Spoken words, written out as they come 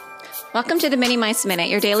Welcome to the Mini Mice Minute,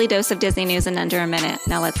 your daily dose of Disney news in under a minute.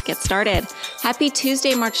 Now let's get started. Happy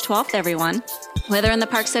Tuesday, March 12th, everyone. Weather in the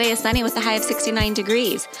parks today is sunny with a high of 69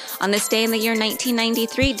 degrees. On this day in the year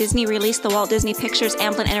 1993, Disney released the Walt Disney Pictures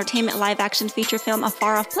Amblin Entertainment live-action feature film A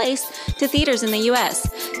Far Off Place to theaters in the U.S.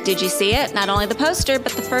 Did you see it? Not only the poster,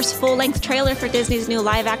 but the first full-length trailer for Disney's new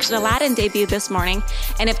live-action Aladdin debuted this morning,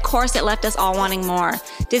 and of course it left us all wanting more.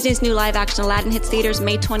 Disney's new live-action Aladdin hits theaters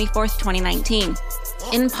May 24th, 2019.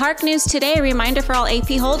 In park news today, a reminder for all AP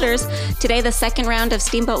holders, today the second round of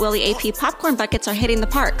Steamboat Willie AP popcorn buckets are hitting the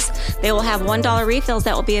parks. They will have $1 refills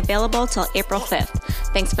that will be available till April 5th.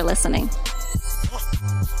 Thanks for listening.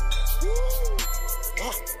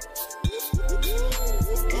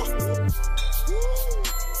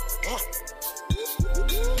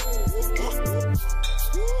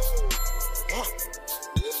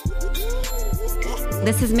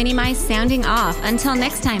 This is Mini Mice sounding off. Until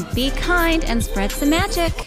next time, be kind and spread some magic.